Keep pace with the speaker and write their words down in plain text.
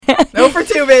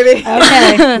too, baby.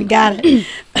 Okay, we got it.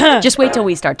 Just wait till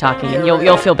we start talking, and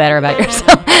you'll feel better about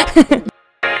yourself.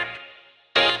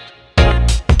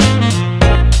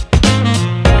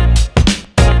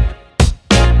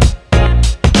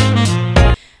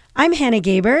 I'm Hannah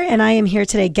Gaber, and I am here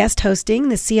today guest hosting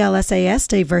the CLSAS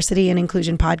Diversity and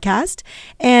Inclusion Podcast.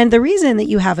 And the reason that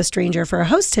you have a stranger for a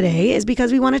host today is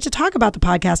because we wanted to talk about the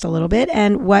podcast a little bit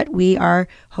and what we are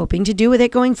hoping to do with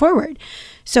it going forward.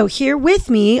 So here with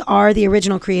me are the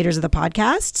original creators of the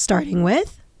podcast, starting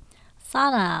with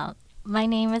Sana. My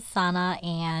name is Sana,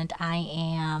 and I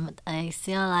am a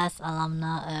CLS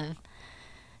alumna of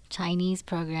Chinese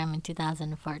program in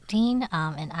 2014,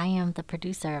 and I am the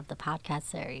producer of the podcast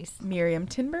series. Miriam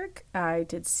Tinberg. I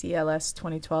did CLS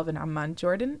 2012 in Amman,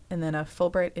 Jordan, and then a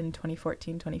Fulbright in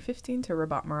 2014-2015 to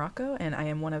Rabat, Morocco, and I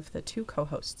am one of the 2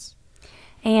 co-hosts.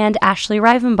 And Ashley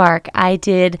Rivenbark. I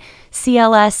did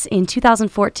CLS in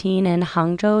 2014 in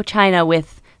Hangzhou, China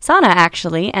with Sana,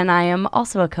 actually, and I am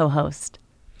also a co-host.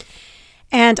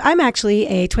 And I'm actually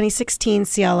a 2016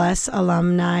 CLS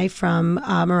alumni from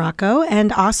Morocco,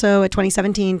 and also a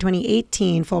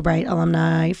 2017-2018 Fulbright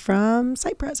alumni from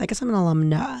Cyprus. I guess I'm an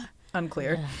alumna.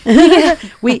 Unclear.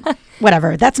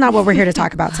 Whatever. That's not what we're here to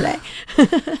talk about today.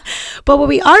 But what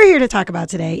we are here to talk about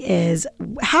today is,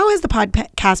 how has the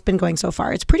podcast been going so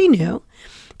far? It's pretty new.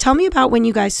 Tell me about when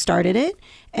you guys started it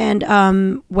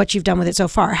and what you've done with it so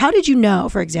far. How did you know,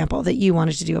 for example, that you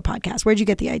wanted to do a podcast? Where'd you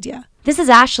get the idea? This is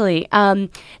Ashley.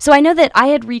 So I know that I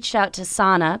had reached out to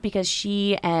Sana because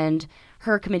she and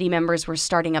her committee members were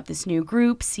starting up this new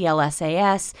group,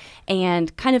 CLSAS,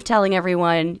 and kind of telling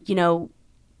everyone,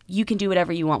 you can do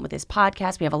whatever you want with this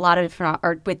podcast. We have a lot of different,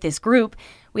 or with this group,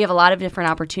 we have a lot of different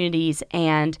opportunities,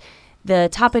 and the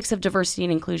topics of diversity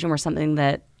and inclusion were something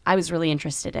that I was really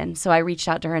interested in. So I reached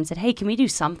out to her and said, hey, can we do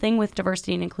something with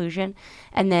diversity and inclusion?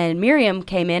 And then Miriam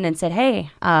came in and said, hey,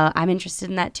 I'm interested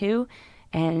in that too.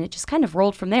 And it just kind of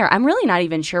rolled from there. I'm really not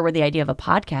even sure where the idea of a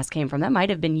podcast came from. That might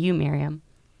have been you, Miriam.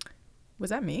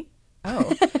 Was that me?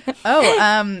 Yeah.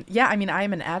 I mean, I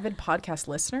am an avid podcast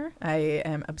listener. I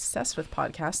am obsessed with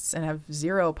podcasts and have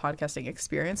zero podcasting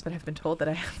experience, but I've been told that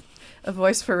I have a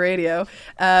voice for radio.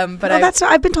 I've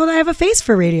been told I have a face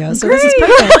for radio, so Great. This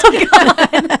is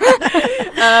perfect.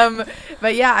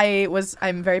 But yeah,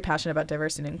 I'm very passionate about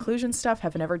diversity and inclusion stuff.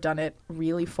 Have never done it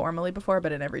really formally before,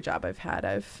 but in every job I've had,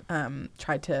 I've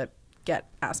tried to get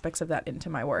aspects of that into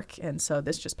my work. And so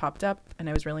this just popped up, and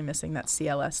I was really missing that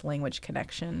CLS language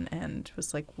connection, and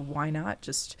was like, why not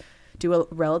just do a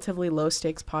relatively low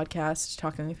stakes podcast,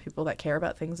 talking with people that care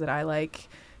about things that I like,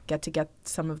 get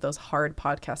some of those hard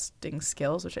podcasting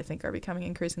skills, which I think are becoming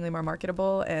increasingly more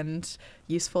marketable and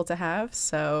useful to have.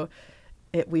 So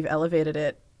we've elevated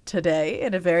it today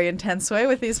in a very intense way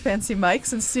with these fancy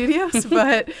mics and studios,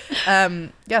 but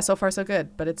so far so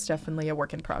good, but it's definitely a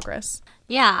work in progress.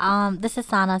 This is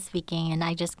Sana speaking, and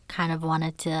I just kind of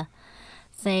wanted to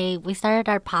say we started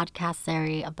our podcast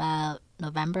series about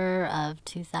November of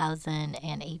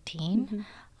 2018. Mm-hmm.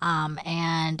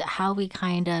 And how we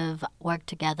kind of worked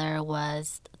together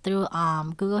was through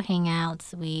Google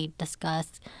Hangouts. We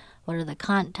discussed what are the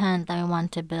content that we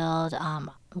want to build,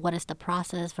 what is the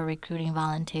process for recruiting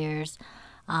volunteers,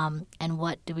 and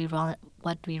what we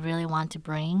really want to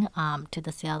bring to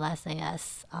the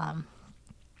CLSAS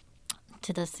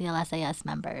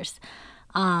members.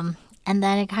 And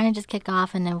then it kind of just kicked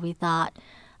off, and then we thought,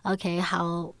 okay,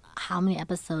 how many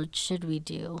episodes should we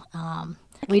do?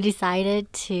 We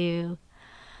decided to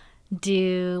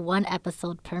do 1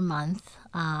 episode per month,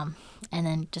 and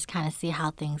then just kind of see how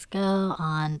things go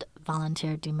on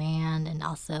volunteer demand and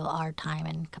also our time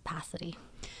and capacity.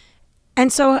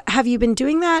 And so have you been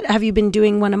doing that? Have you been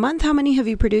doing 1 a month? How many have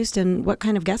you produced, and what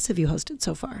kind of guests have you hosted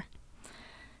so far?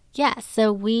 Yeah,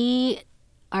 so we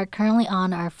are currently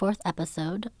on our 4th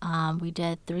episode. We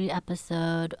did 3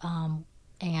 episodes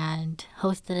and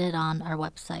hosted it on our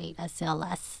website at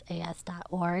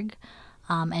clsas.org.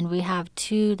 And we have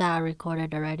 2 that are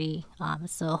recorded already.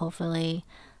 So hopefully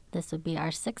this would be our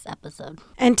 6th episode.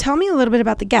 And tell me a little bit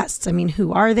about the guests. I mean,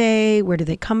 who are they? Where do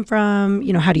they come from?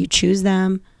 How do you choose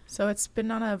them? So it's been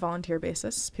on a volunteer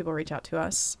basis. People reach out to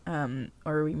us,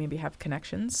 or we maybe have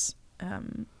connections.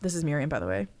 This is Miriam, by the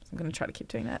way. I'm going to try to keep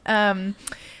doing that.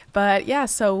 But yeah,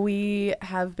 so we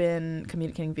have been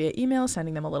communicating via email,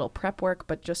 sending them a little prep work,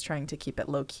 but just trying to keep it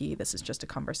low key. This is just a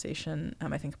conversation.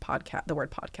 I think the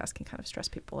word podcast can kind of stress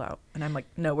people out. And I'm like,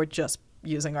 no, we're just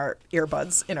using our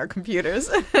earbuds in our computers.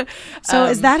 So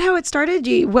is that how it started?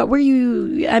 Tell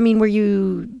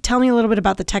me a little bit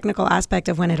about the technical aspect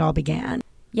of when it all began.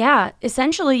 Yeah,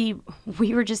 essentially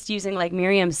we were just using, like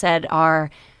Miriam said, our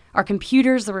our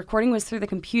computers, the recording was through the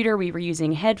computer. We were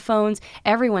using headphones.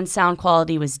 Everyone's sound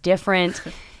quality was different.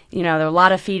 There were a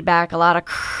lot of feedback, a lot of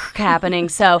happening.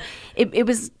 So it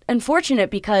was unfortunate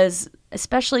because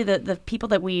especially the people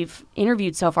that we've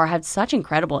interviewed so far had such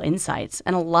incredible insights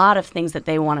and a lot of things that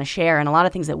they want to share and a lot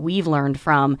of things that we've learned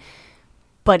from.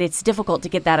 But it's difficult to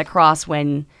get that across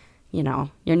when, you're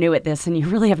new at this and you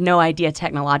really have no idea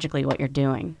technologically what you're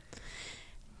doing.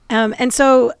 And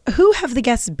so who have the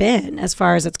guests been as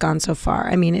far as it's gone so far?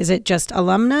 I mean, is it just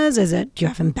alumnas? Do you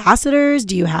have ambassadors?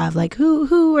 Do you have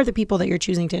who are the people that you're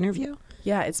choosing to interview?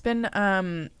 Yeah, it's been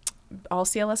all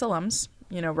CLS alums,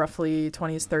 roughly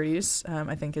 20s, 30s,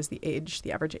 I think is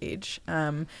the average age.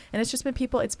 And it's just been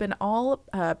it's been all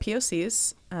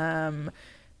POCs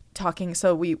talking.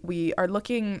 So we are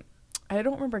looking, I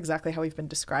don't remember exactly how we've been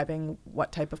describing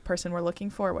what type of person we're looking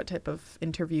for, what type of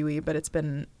interviewee, but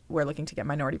we're looking to get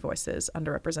minority voices,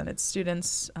 underrepresented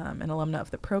students, and alumna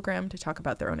of the program to talk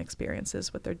about their own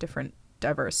experiences with their different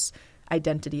diverse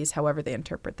identities, however they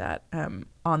interpret that,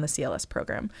 on the CLS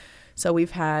program. So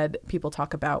we've had people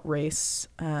talk about race,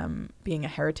 being a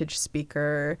heritage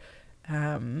speaker.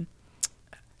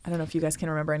 I don't know if you guys can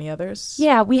remember any others.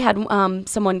 Yeah, we had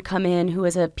someone come in who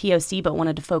was a POC but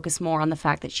wanted to focus more on the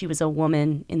fact that she was a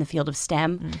woman in the field of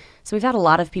STEM. So we've had a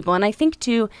lot of people. And I think,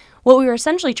 too, what we were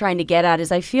essentially trying to get at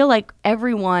is I feel like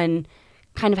everyone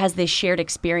kind of has this shared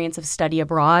experience of study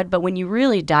abroad. But when you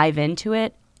really dive into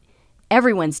it,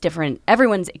 everyone's different.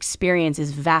 Everyone's experience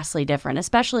is vastly different,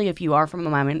 especially if you are from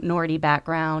a minority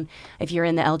background, if you're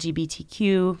in the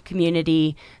LGBTQ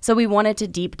community. So we wanted to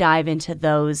deep dive into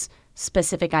those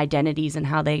specific identities and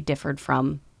how they differed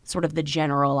from sort of the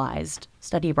generalized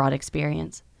study abroad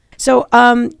experience. So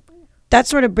that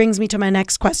sort of brings me to my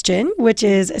next question, which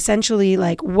is essentially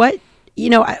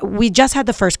we just had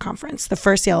the first conference, the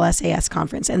first CLSAS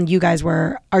conference, and you guys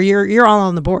you're all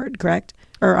on the board, correct?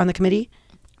 Or on the committee?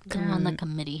 They're on the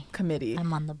committee. Committee.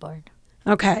 I'm on the board.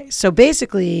 Okay. So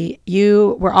basically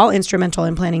you were all instrumental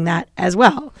in planning that as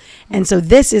well. And so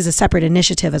this is a separate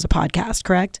initiative as a podcast,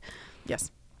 correct? Yes.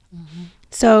 Mm-hmm.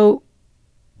 So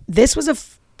this was a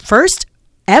first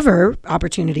ever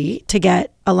opportunity to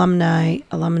get alumnus,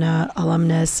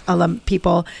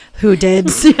 people who did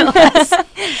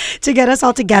CLS to get us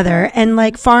all together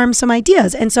and farm some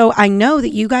ideas. And so I know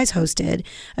that you guys hosted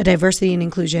a diversity and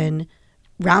inclusion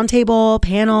roundtable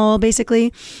panel,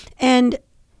 basically. And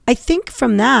I think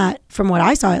from what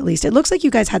I saw at least, it looks like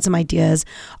you guys had some ideas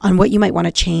on what you might want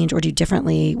to change or do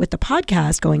differently with the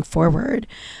podcast going forward.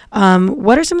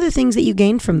 What are some of the things that you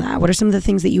gained from that? What are some of the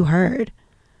things that you heard?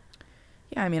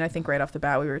 Yeah, I mean, I think right off the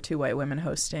bat, we were 2 white women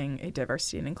hosting a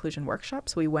diversity and inclusion workshop.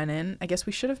 So we went in, I guess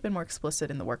we should have been more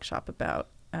explicit in the workshop about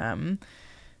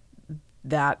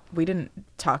that. We didn't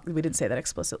say that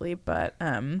explicitly, but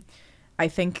I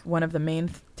think one of the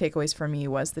main takeaways for me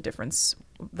was the difference,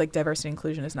 diversity and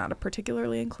inclusion is not a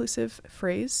particularly inclusive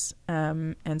phrase.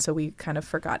 And so we kind of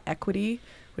forgot equity,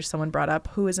 which someone brought up,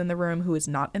 who is in the room, who is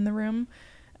not in the room.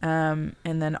 And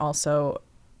then also,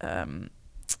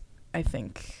 I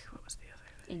think, what was the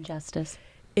other?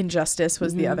 Injustice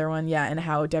was the other one, yeah, and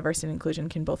how diversity and inclusion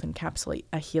can both encapsulate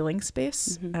a healing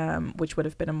space, which would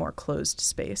have been a more closed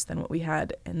space than what we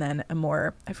had, and then a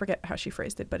more, I forget how she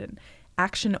phrased it, but an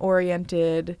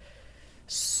action-oriented,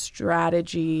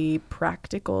 strategy,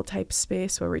 practical type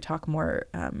space where we talk more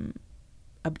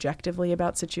objectively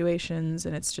about situations,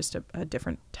 and it's just a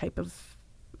different type of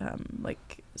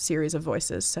series of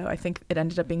voices. So I think it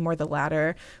ended up being more the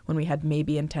latter when we had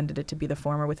maybe intended it to be the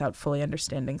former without fully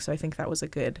understanding. So I think that was a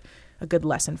good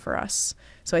lesson for us.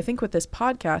 So I think with this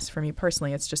podcast, for me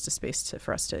personally, it's just a space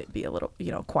for us to be a little,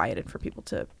 quiet and for people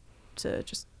to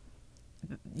just,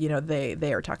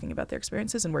 they are talking about their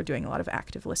experiences and we're doing a lot of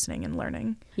active listening and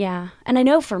learning. Yeah. And I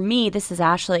know for me, this is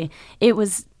Ashley, it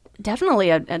was definitely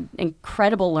an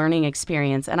incredible learning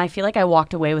experience. And I feel like I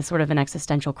walked away with sort of an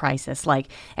existential crisis.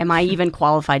 Am I even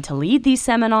qualified to lead these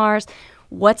seminars?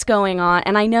 What's going on?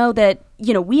 And I know that,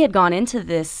 we had gone into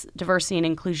this diversity and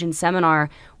inclusion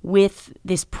seminar with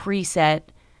this preset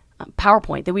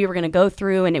PowerPoint that we were going to go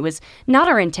through. And it was not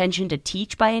our intention to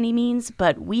teach by any means,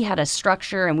 but we had a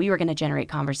structure and we were going to generate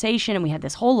conversation and we had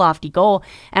this whole lofty goal.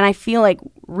 And I feel like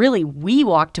really we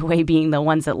walked away being the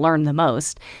ones that learned the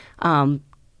most.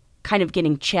 Kind of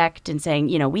getting checked and saying,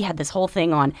 we had this whole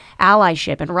thing on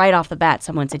allyship. And right off the bat,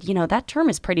 someone said, that term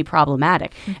is pretty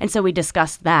problematic. And so we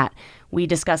discussed that. We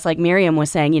discussed, like Miriam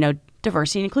was saying,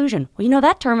 diversity and inclusion. Well,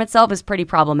 that term itself is pretty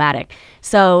problematic.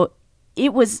 So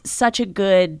it was such a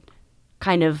good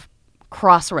kind of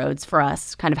crossroads for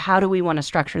us. Kind of how do we want to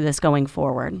structure this going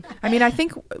forward? I mean, I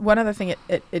think one other thing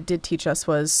it did teach us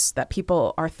was that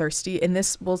people are thirsty. And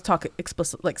this, we'll talk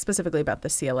specifically about the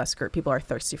CLS group. People are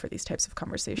thirsty for these types of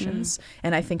conversations.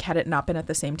 And I think had it not been at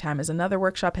the same time as another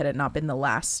workshop, had it not been the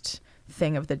last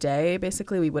thing of the day,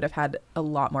 basically, we would have had a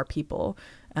lot more people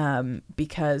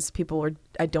because people were,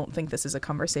 I don't think this is a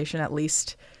conversation, at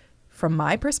least from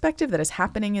my perspective, that is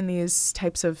happening in these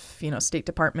types of, State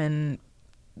Department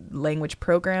language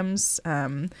programs,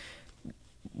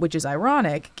 which is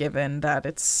ironic given that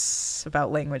it's about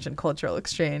language and cultural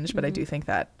exchange. But I do think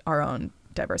that our own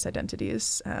diverse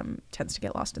identities tends to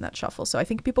get lost in that shuffle. So I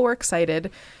think people were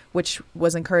excited, which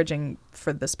was encouraging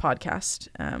for this podcast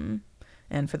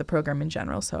and for the program in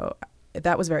general. So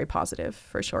that was very positive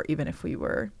for sure, even if we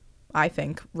were, I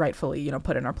think, rightfully,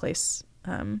 put in our place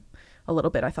a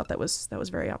little bit. I thought that was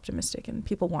very optimistic, and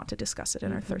people want to discuss it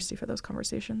and are thirsty for those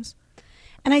conversations.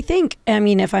 And I think,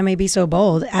 if I may be so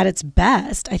bold, at its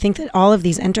best, I think that all of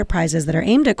these enterprises that are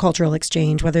aimed at cultural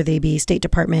exchange, whether they be State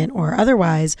Department or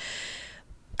otherwise,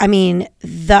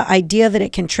 the idea that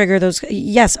it can trigger those,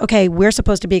 yes, okay, we're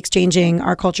supposed to be exchanging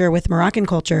our culture with Moroccan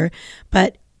culture,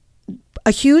 but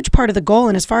a huge part of the goal,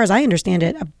 and as far as I understand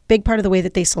it, a big part of the way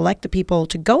that they select the people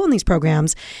to go on these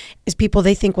programs is people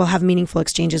they think will have meaningful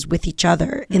exchanges with each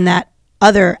other in that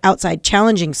other outside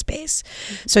challenging space.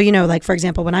 So, for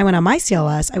example, when I went on my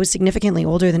CLS, I was significantly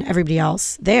older than everybody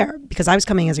else there because I was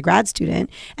coming as a grad student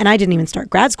and I didn't even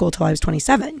start grad school till I was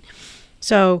 27.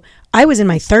 So I was in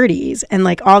my 30s and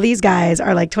all these guys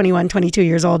are 21, 22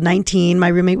 years old, 19. My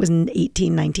roommate was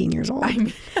 18, 19 years old.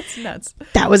 That's nuts.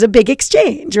 That was a big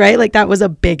exchange, right? That was a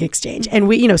big exchange. And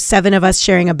we, 7 of us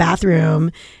sharing a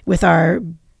bathroom with our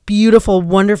beautiful,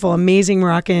 wonderful, amazing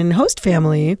Moroccan host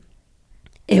family.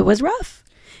 It was rough.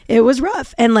 It was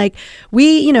rough. And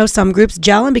we, some groups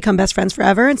gel and become best friends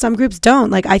forever and some groups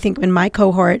don't. I think in my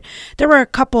cohort, there were a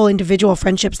couple individual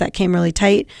friendships that came really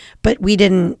tight, but we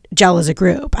didn't gel as a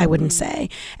group, I wouldn't say.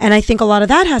 And I think a lot of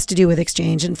that has to do with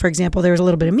exchange. And for example, there was a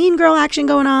little bit of mean girl action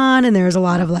going on. And there was a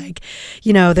lot of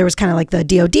there was kind of the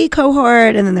DOD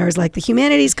cohort. And then there was the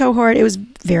humanities cohort. It was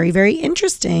very, very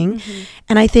interesting.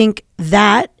 And I think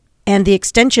that and the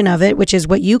extension of it, which is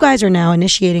what you guys are now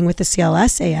initiating with the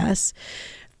CLSAS,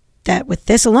 that with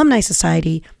this alumni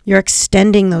society, you're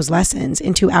extending those lessons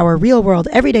into our real world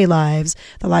everyday lives,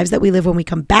 the lives that we live when we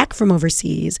come back from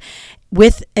overseas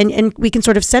and we can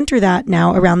sort of center that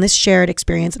now around this shared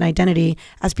experience and identity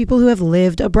as people who have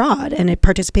lived abroad and have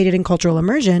participated in cultural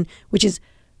immersion, which is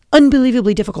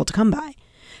unbelievably difficult to come by.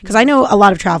 Because I know a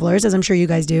lot of travelers, as I'm sure you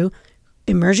guys do,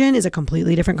 immersion is a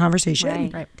completely different conversation.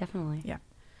 Right. Definitely. Yeah.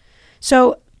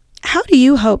 So how do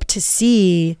you hope to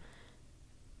see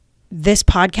this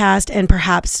podcast and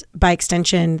perhaps by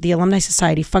extension the Alumni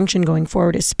Society function going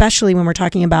forward, especially when we're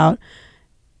talking about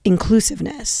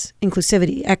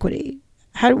inclusivity, equity?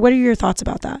 What are your thoughts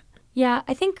about that? Yeah,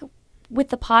 I think with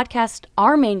the podcast,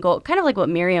 our main goal, kind of like what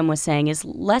Miriam was saying, is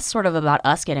less sort of about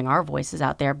us getting our voices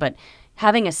out there, but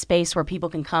having a space where people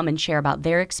can come and share about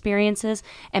their experiences.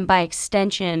 And by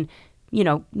extension,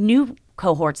 new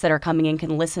cohorts that are coming in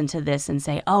can listen to this and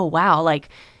say, oh, wow,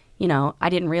 I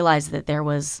didn't realize that there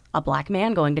was a Black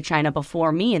man going to China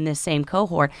before me in this same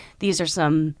cohort. These are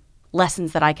some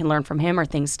lessons that I can learn from him or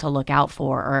things to look out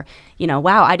for. Or,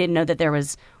 wow, I didn't know that there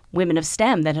was women of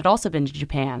STEM that had also been to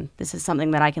Japan. This is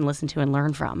something that I can listen to and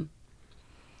learn from.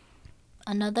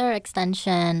 Another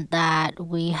extension that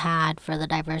we had for the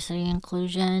diversity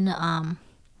inclusion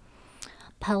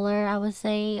pillar, I would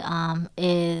say,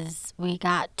 is we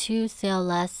got 2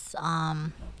 CLS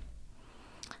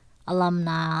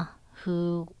alumni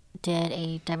who did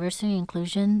a diversity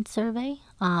inclusion survey.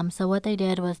 So what they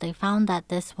did was they found that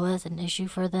this was an issue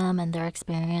for them and their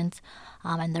experience.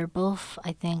 And they're both,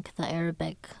 I think, the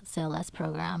Arabic CLS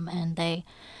program. And they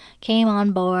came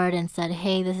on board and said,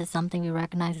 hey, this is something we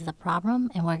recognize as a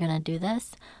problem and we're going to do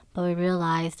this. But we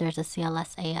realized there's a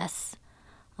CLSAS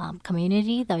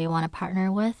community that we want to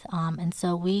partner with. And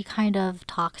so we kind of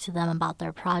talked to them about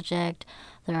their project,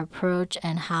 their approach,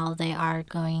 and how they are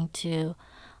going to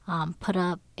put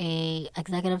up a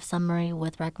executive summary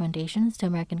with recommendations to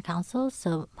American Council.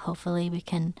 So hopefully we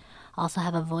can also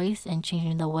have a voice in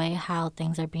changing the way how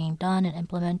things are being done and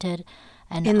implemented.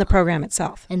 And in the program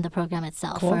itself.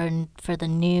 Cool. For the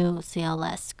new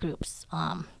CLS groups.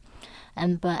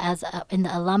 But as in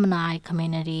the alumni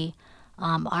community,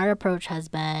 our approach has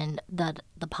been the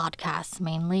podcast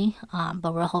mainly,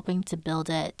 but we're hoping to build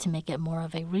it to make it more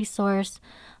of a resource,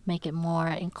 make it more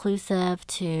inclusive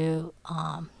to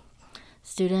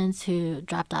students who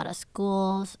dropped out of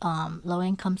schools,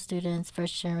 low-income students,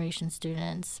 first-generation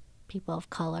students, people of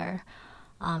color,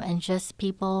 and just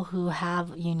people who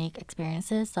have unique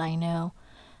experiences. So I know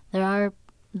there are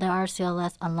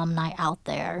CLS alumni out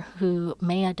there who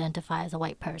may identify as a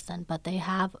white person, but they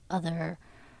have other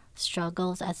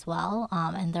struggles as well,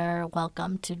 and they're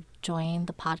welcome to join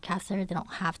the podcast there. They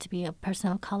don't have to be a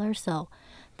person of color. So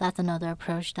that's another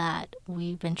approach that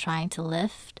we've been trying to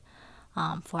lift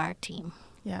for our team.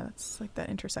 Yeah, that's like that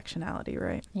intersectionality,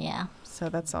 right? Yeah. So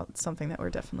that's something that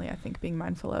we're definitely, I think, being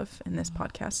mindful of in this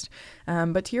podcast.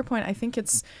 But to your point, I think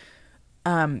it's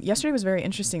yesterday was very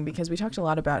interesting because we talked a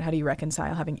lot about how do you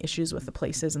reconcile having issues with the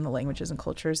places and the languages and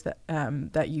cultures that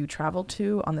that you travel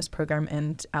to on this program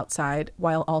and outside,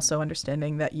 while also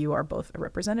understanding that you are both a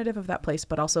representative of that place,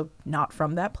 but also not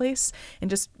from that place, and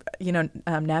just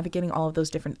navigating all of those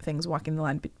different things, walking the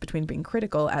line between being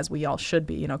critical, as we all should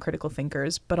be, critical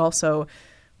thinkers, but also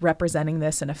representing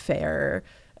this in a fair,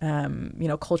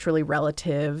 culturally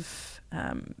relative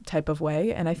type of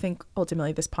way. And I think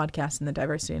ultimately this podcast and the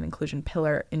diversity and inclusion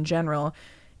pillar in general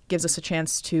gives us a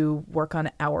chance to work on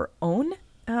our own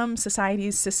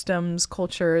societies, systems,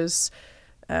 cultures,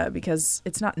 because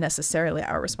it's not necessarily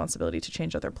our responsibility to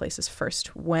change other places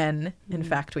first when, in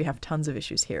fact, we have tons of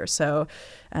issues here. So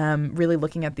really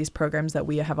looking at these programs that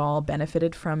we have all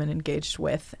benefited from and engaged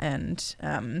with and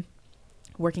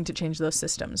working to change those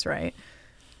systems, right?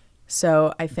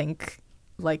 So I think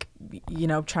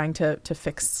trying to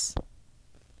fix,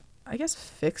 I guess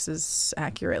fix is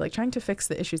accurate, like trying to fix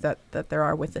the issues that there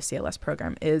are with the CLS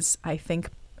program is, I think,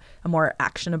 a more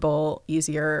actionable,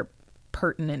 easier,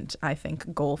 pertinent, I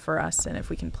think, goal for us. And if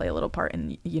we can play a little part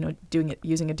in, doing it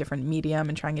using a different medium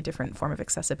and trying a different form of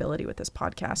accessibility with this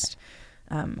podcast,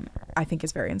 I think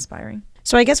is very inspiring.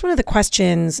 So I guess one of the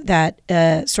questions that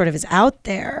sort of is out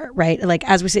there, right? Like,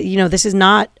 as we say, this is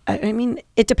not,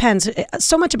 it depends.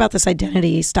 So much about this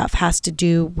identity stuff has to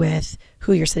do with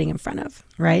who you're sitting in front of,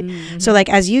 right? Mm-hmm. So like,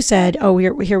 as you said,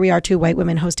 here we are, two white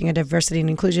women hosting a diversity and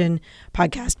inclusion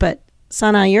podcast. But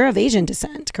Sana, you're of Asian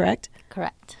descent, correct?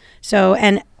 Correct. So,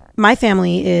 and my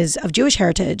family is of Jewish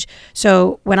heritage.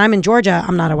 So when I'm in Georgia,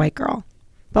 I'm not a white girl.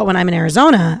 But when I'm in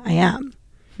Arizona, I am.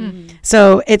 Mm-hmm.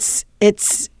 So it's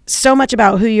so much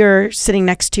about who you're sitting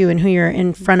next to and who you're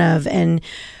in front of and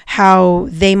how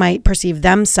they might perceive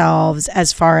themselves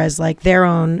as far as like their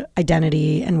own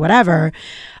identity and whatever.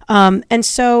 And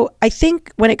so I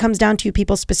think when it comes down to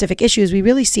people's specific issues, we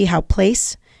really see how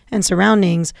place and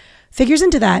surroundings figures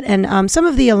into that. And some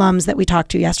of the alums that we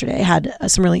talked to yesterday had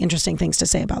some really interesting things to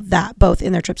say about that, both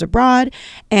in their trips abroad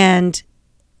and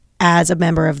as a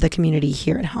member of the community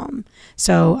here at home.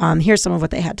 So here's some of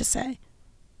what they had to say.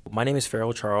 My name is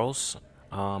Farrell Charles.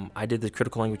 I did the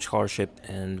critical language scholarship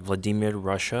in Vladimir,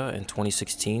 Russia in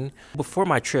 2016. Before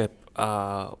my trip,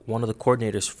 one of the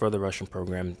coordinators for the Russian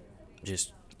program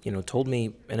just, told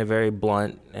me in a very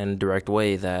blunt and direct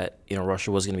way that,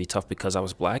 Russia was going to be tough because I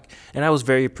was black. And I was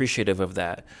very appreciative of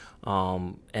that.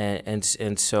 And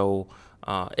so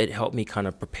it helped me kind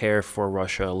of prepare for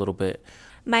Russia a little bit.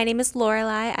 My name is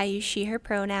Lorelai. I use she, her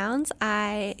pronouns.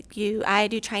 I do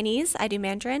Chinese. I do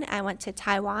Mandarin. I went to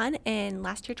Taiwan in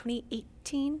last year,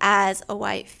 2018. As a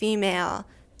white female,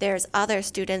 there's other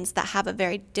students that have a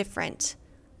very different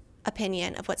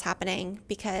opinion of what's happening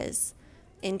because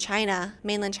in China,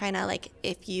 mainland China, like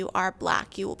if you are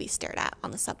black, you will be stared at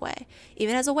on the subway.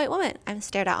 Even as a white woman, I'm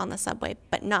stared at on the subway,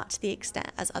 but not to the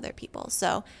extent as other people.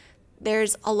 So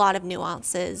there's a lot of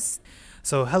nuances.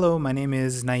 So hello, my name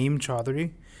is Naeem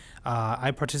Chaudhary.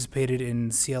 I participated in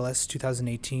CLS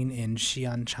 2018 in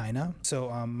Xi'an, China. So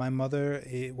my mother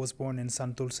was born in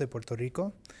Santurce, Puerto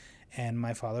Rico, and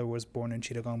my father was born in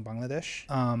Chittagong,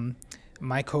 Bangladesh.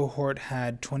 My cohort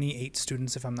had 28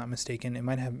 students, if I'm not mistaken. It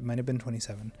might have been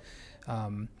 27.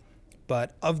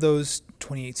 But of those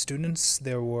 28 students,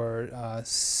 there were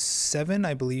 7,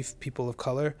 I believe, people of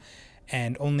color,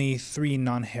 and only 3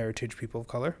 non-heritage people of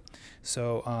color.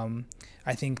 So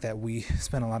I think that we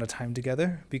spent a lot of time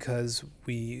together because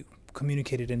we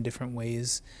communicated in different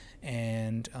ways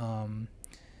and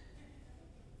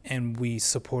we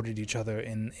supported each other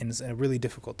in a really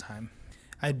difficult time.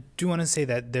 I do want to say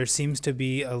that there seems to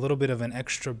be a little bit of an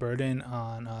extra burden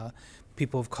on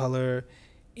people of color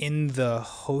in the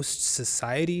host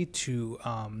society to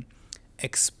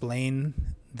explain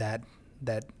that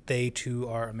they too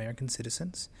are American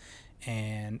citizens,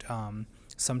 and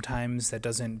sometimes that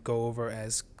doesn't go over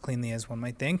as cleanly as one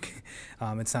might think.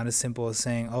 It's not as simple as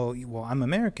saying, "Oh, well, I'm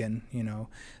American,"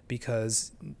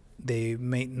 because they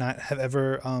may not have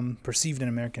ever perceived an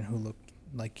American who looked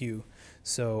like you.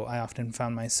 So I often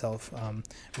found myself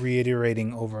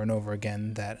reiterating over and over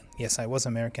again that yes, I was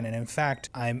American, and in fact,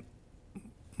 I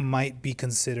might be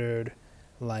considered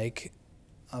like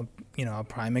a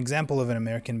prime example of an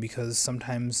American, because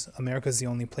sometimes America is the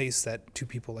only place that two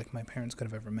people like my parents could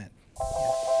have ever met.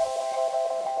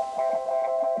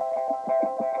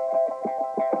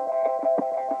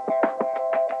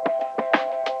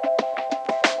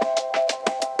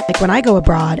 Like when I go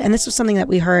abroad, and this was something that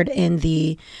we heard in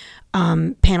the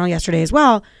panel yesterday as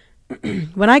well,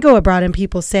 when I go abroad and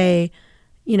people say,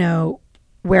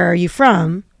 where are you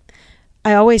from?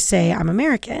 I always say I'm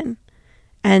American.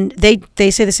 And they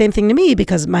say the same thing to me,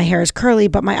 because my hair is curly,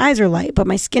 but my eyes are light, but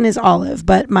my skin is olive,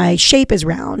 but my shape is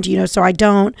round, so I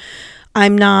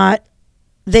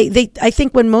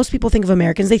think when most people think of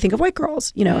Americans, they think of white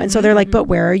girls, and so they're like, but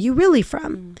where are you really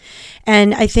from?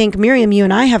 And I think, Miriam, you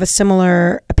and I have a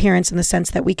similar appearance in the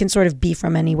sense that we can sort of be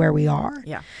from anywhere we are.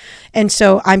 Yeah. And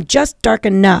so I'm just dark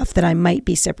enough that I might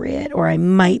be Cypriot, or I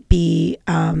might be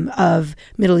of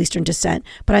Middle Eastern descent,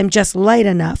 but I'm just light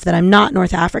enough that I'm not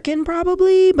North African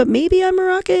probably, but maybe I'm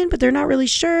Moroccan, but they're not really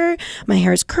sure. My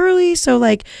hair is curly, so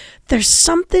like there's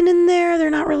something in there, they're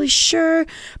not really sure.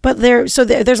 But there's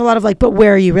a lot of like, but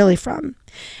where are you really from?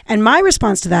 And my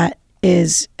response to that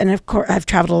is, and of course I've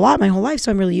traveled a lot my whole life, so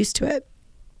I'm really used to it.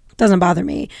 Doesn't bother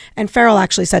me. And Farrell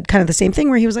actually said kind of the same thing,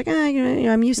 where he was like,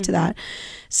 I'm used to that.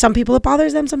 Some people it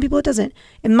bothers them, some people it doesn't.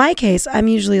 In my case, I'm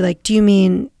usually like, do you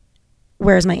mean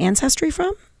where's my ancestry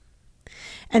from?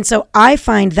 And so I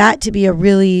find that to be a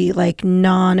really like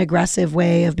non-aggressive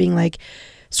way of being like,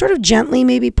 sort of gently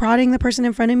maybe prodding the person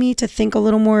in front of me to think a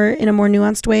little more in a more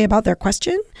nuanced way about their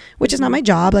question, which is not my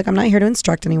job. Like, I'm not here to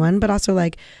instruct anyone, but also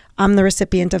like I'm the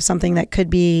recipient of something that could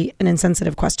be an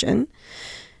insensitive question.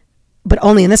 But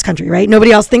only in this country, right?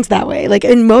 Nobody else thinks that way. Like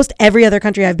in most every other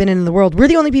country I've been in the world, we're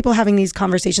the only people having these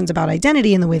conversations about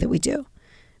identity in the way that we do.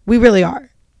 We really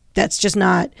are. That's just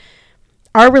not...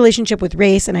 Our relationship with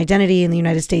race and identity in the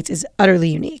United States is utterly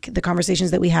unique. The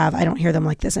conversations that we have, I don't hear them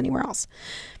like this anywhere else.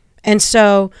 And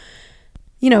so,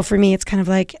 for me, it's kind of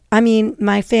like,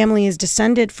 my family is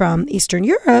descended from Eastern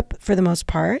Europe for the most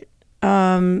part,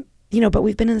 but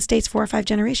we've been in the States 4 or 5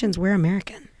 generations. We're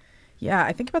American. Yeah,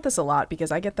 I think about this a lot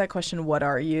because I get that question, what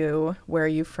are you? Where are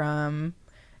you from?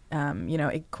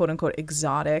 Quote unquote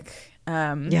exotic.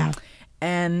 Yeah.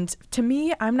 And to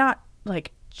me, I'm not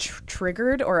like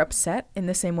triggered or upset in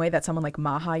the same way that someone like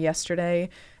Maha yesterday,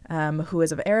 who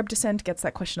is of Arab descent, gets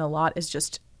that question a lot, is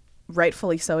just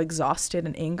rightfully so exhausted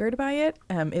and angered by it,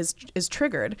 is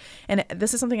triggered. And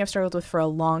this is something I've struggled with for a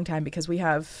long time because we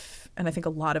have, and I think a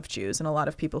lot of Jews and a lot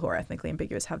of people who are ethnically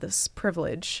ambiguous have this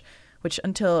privilege, which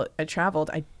until I traveled,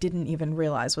 I didn't even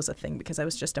realize was a thing because I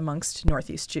was just amongst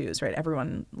Northeast Jews, right?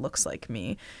 Everyone looks like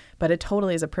me, but it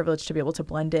totally is a privilege to be able to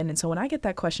blend in. And so when I get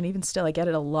that question, even still, I get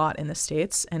it a lot in the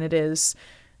States, and it is,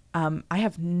 I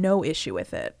have no issue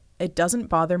with it. It doesn't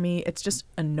bother me. It's just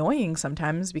annoying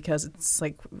sometimes because it's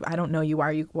like, I don't know you.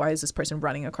 Why is this person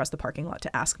running across the parking lot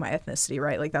to ask my ethnicity,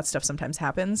 right? Like that stuff sometimes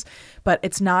happens, but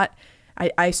it's not,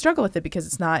 I struggle with it because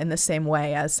it's not in the same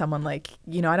way as someone like,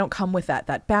 I don't come with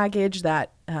that baggage,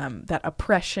 that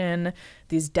oppression,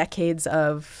 these decades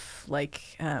of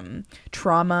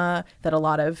trauma that a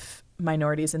lot of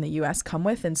minorities in the U.S. come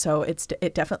with. And so it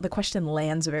definitely, the question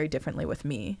lands very differently with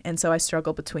me. And so I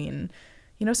struggle between,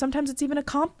 sometimes it's even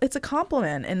it's a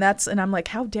compliment, and I'm like,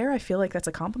 how dare I feel like that's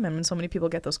a compliment when so many people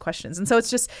get those questions? And so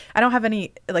it's just, I don't have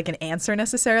any like an answer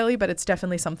necessarily, but it's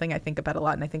definitely something I think about a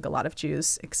lot, and I think a lot of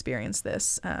Jews experience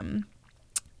this.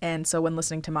 And so when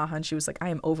listening to Maha, she was like, I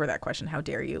am over that question. How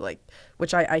dare you? Like,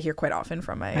 which I hear quite often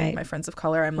from my friends of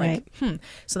color. I'm like,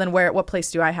 So then what place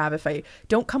do I have if I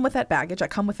don't come with that baggage? I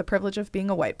come with the privilege of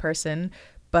being a white person,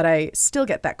 but I still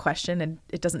get that question, and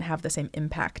it doesn't have the same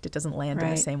impact. It doesn't land in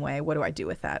the same way. What do I do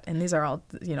with that? And these are all,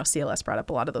 CLS brought up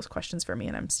a lot of those questions for me,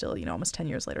 and I'm still, almost 10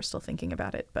 years later, still thinking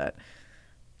about it. But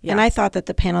yeah. And I thought that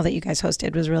the panel that you guys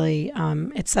hosted was really,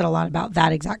 it said a lot about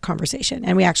that exact conversation.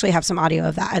 And we actually have some audio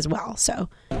of that as well. So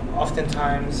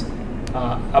oftentimes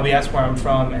I'll be asked where I'm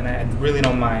from, and I really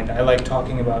don't mind. I like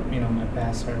talking about, my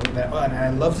past or that, and I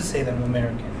love to say that I'm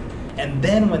American. And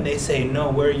then when they say, no,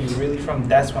 where are you really from?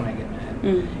 That's when I get mad.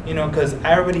 Because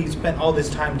I already spent all this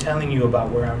time telling you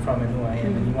about where I'm from and who I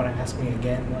am, and you want to ask me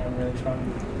again where I'm really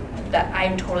from? That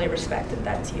I totally respect that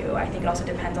that's you. I think it also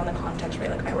depends on the context, right?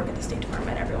 Like I work at the State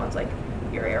Department, everyone's like,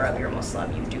 you're Arab, you're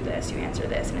Muslim, you do this, you answer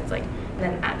this, and it's like, and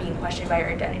then at being questioned by your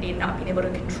identity and not being able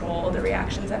to control the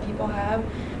reactions that people have,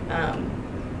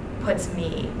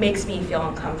 makes me feel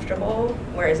uncomfortable,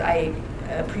 whereas I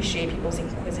appreciate people's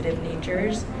inquisitive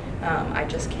natures. I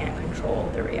just can't control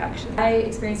the reaction. I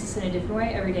experience this in a different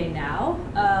way every day now.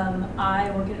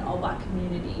 I work in an all-Black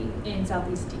community in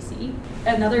Southeast DC.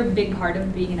 Another big part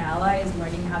of being an ally is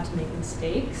learning how to make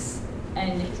mistakes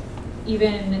and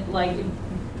even like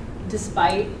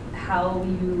despite how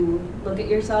you look at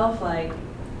yourself, like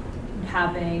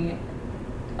having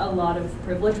a lot of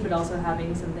privilege, but also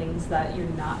having some things that you're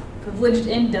not privileged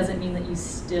in doesn't mean that you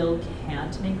still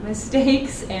can't make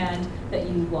mistakes and that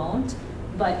you won't.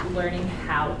 But learning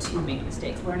how to make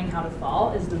mistakes, learning how to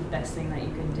fall is the best thing that you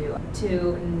can do.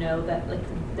 To know that like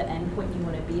the end point you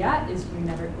want to be at is you're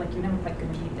never quite going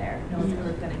to be there. No one's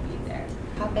ever going to be there.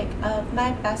 Topic of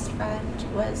my best friend she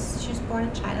was born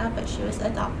in China, but she was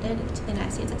adopted to the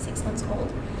United States at 6 months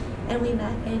old. And we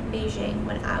met in Beijing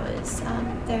when I was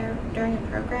there during a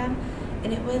program.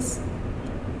 And it was,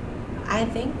 I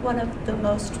think, one of the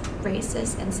most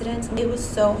racist incidents. It was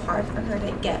so hard for her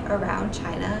to get around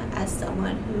China as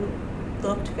someone who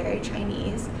looked very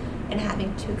Chinese and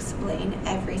having to explain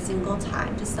every single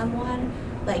time to someone,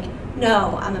 like,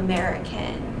 no, I'm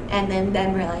American. And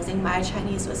then realizing my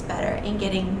Chinese was better and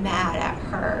getting mad at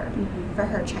her for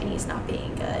her Chinese not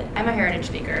being good. I'm a heritage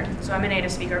speaker, so I'm a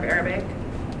native speaker of Arabic,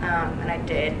 and I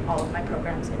did all of my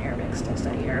programs in Arabic, still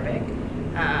study Arabic.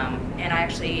 And I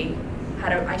actually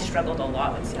I struggled a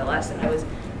lot with CLS, and I was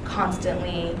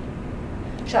constantly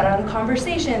shut out of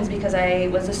conversations because I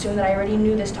was assumed that I already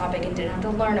knew this topic and didn't have to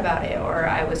learn about it, or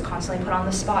I was constantly put on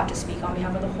the spot to speak on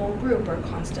behalf of the whole group, or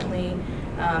constantly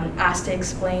asked to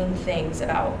explain things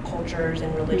about cultures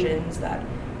and religions that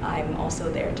I'm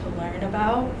also there to learn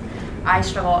about. I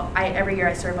struggle. Every year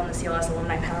I serve on the CLS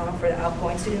alumni panel for the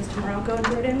outgoing students to Morocco and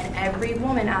Jordan, and every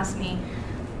woman asks me,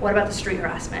 what about the street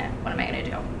harassment? What am I going to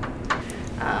do?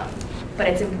 But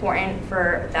it's important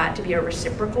for that to be a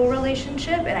reciprocal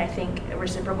relationship, and I think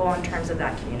reciprocal in terms of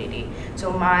that community.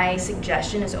 So my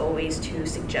suggestion is always to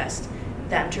suggest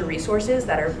them to resources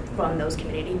that are from those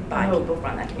community by people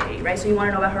from that community, right? So you want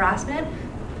to know about harassment?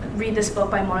 Read this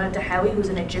book by Mona Dahawi, who's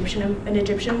an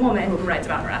Egyptian woman who writes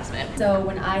about harassment. So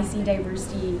when I see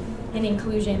diversity and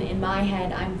inclusion in my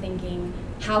head, I'm thinking,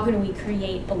 how can we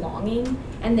create belonging?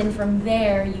 And then from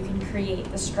there, you can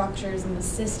create the structures and the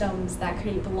systems that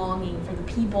create belonging for the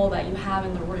people that you have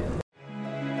in the room.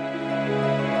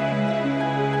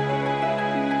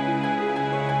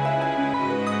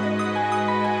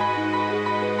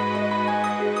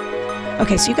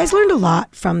 Okay, so you guys learned a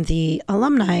lot from the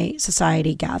Alumni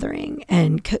Society gathering,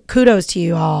 and kudos to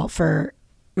you all for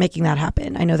making that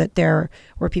happen. I know that there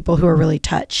were people who were really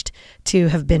touched to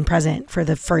have been present for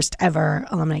the first ever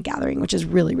alumni gathering, which is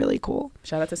really, really cool.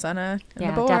 Shout out to Sana and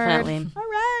Yeah, the board. definitely. All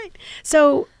right.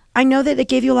 So I know that it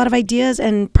gave you a lot of ideas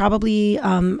and probably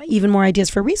even more ideas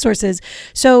for resources.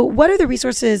 So what are the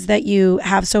resources that you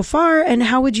have so far, and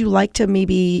how would you like to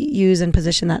maybe use and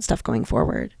position that stuff going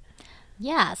forward?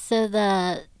 Yeah, so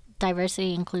the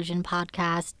Diversity Inclusion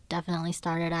podcast definitely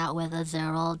started out with a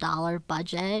 $0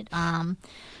 budget.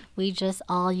 We just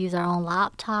all use our own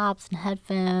laptops and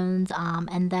headphones,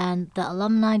 and then the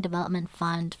Alumni Development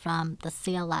Fund from the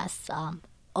CLS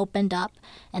opened up,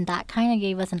 and that kind of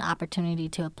gave us an opportunity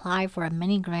to apply for a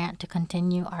mini grant to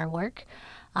continue our work.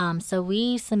 So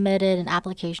we submitted an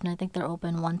application. I think they're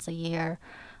open once a year,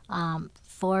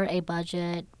 for a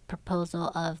budget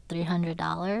proposal of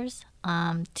 $300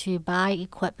 to buy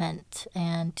equipment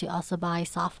and to also buy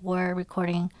software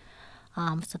recording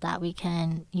so that we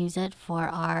can use it for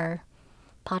our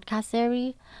podcast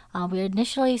series. We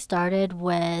initially started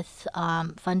with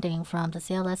funding from the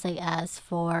CLSAS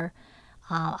for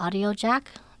Audio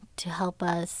Jack to help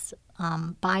us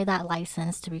buy that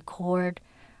license to record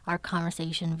our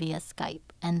conversation via Skype.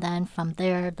 And then from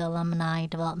there, the Alumni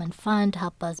Development Fund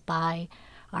helped us buy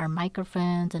our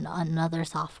microphones and another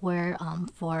software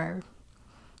for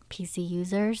PC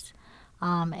users.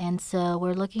 And so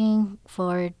we're looking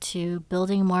forward to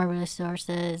building more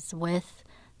resources with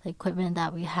the equipment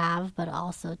that we have, but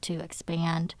also to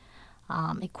expand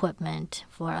equipment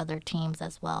for other teams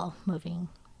as well moving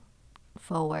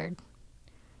forward.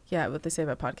 Yeah, what they say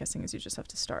about podcasting is you just have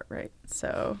to start, right?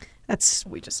 So That's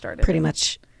we just started. pretty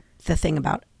much the thing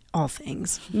about all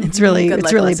things. It's really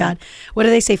bad. What do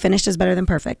they say? Finished is better than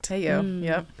perfect. Hey, yo.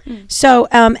 Yep. So,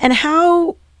 and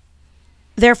how,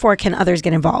 therefore, can others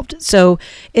get involved? So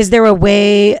is there a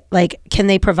way, like, can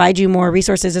they provide you more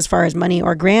resources as far as money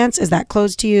or grants? Is that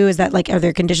closed to you? Is that, like, are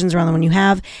there conditions around the one you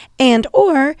have? And,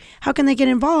 or how can they get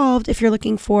involved if you're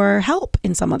looking for help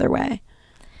in some other way?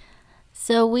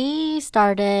 So we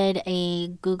started a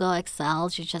Google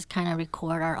Excel to just kind of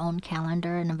record our own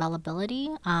calendar and availability.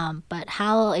 But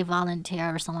how a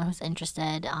volunteer or someone who's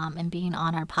interested in being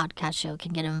on our podcast show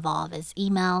can get involved is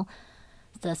email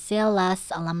the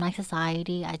CLS Alumni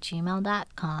Society at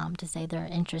gmail.com to say they're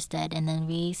interested. And then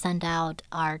we send out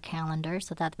our calendar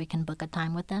so that we can book a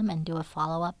time with them and do a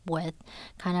follow-up with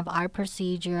kind of our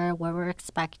procedure, what we're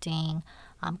expecting,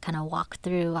 kind of walk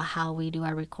through how we do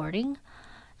our recording.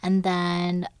 And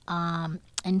then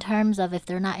in terms of if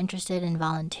they're not interested in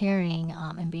volunteering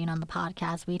and being on the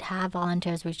podcast, we'd have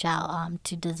volunteers reach out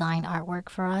to design artwork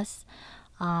for us,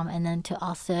 and then to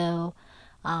also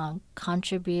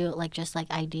contribute just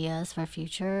ideas for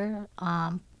future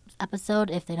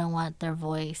episode if they don't want their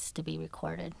voice to be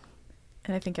recorded.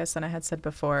 And I think, as Sana had said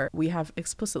before, we have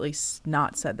explicitly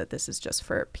not said that this is just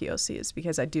for POCs,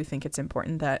 because I do think it's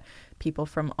important that people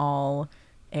from all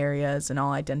areas and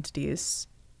all identities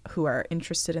who are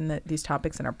interested in these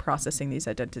topics and are processing these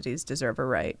identities deserve a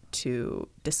right to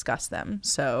discuss them.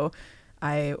 So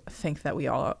I think that we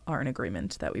all are in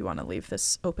agreement that we want to leave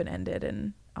this open-ended,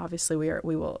 and obviously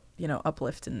we will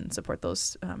uplift and support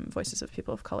those voices of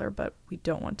people of color, but we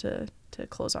don't want to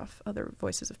close off other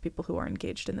voices of people who are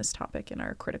engaged in this topic and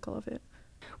are critical of it.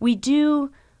 We do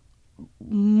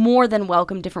more than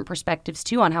welcome different perspectives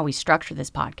too on how we structure this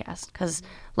podcast, because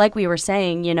like we were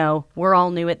saying, we're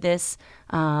all new at this.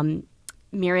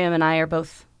 Miriam and I are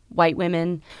both white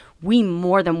women. We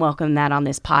more than welcome that on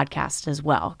this podcast as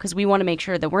well, because we want to make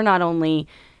sure that we're not only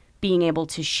being able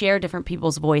to share different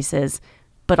people's voices,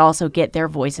 but also get their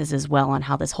voices as well on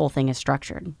how this whole thing is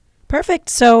structured. Perfect.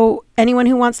 So anyone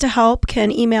who wants to help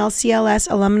can email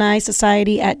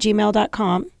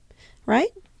clsalumnisociety@gmail.com, right?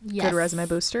 Yes. Good resume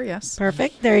booster, yes.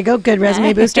 Perfect. There you go. Good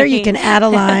resume booster. You can add a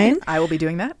line. I will be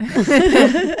doing that.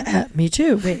 Me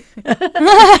too. Wait.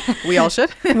 We all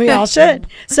should. We all should.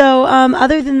 So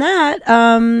other than that,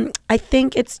 I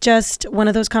think it's just one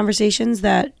of those conversations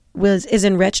that is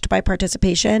enriched by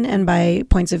participation and by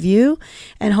points of view.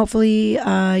 And hopefully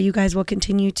you guys will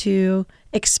continue to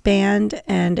expand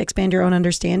your own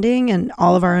understanding and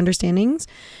all of our understandings.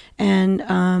 And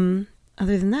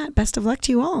other than that, best of luck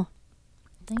to you all.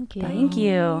 Thank you. Thank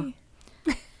you.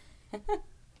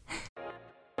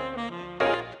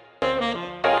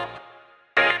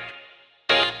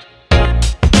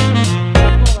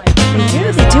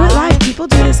 They do it live. People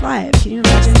do this live. Can you imagine?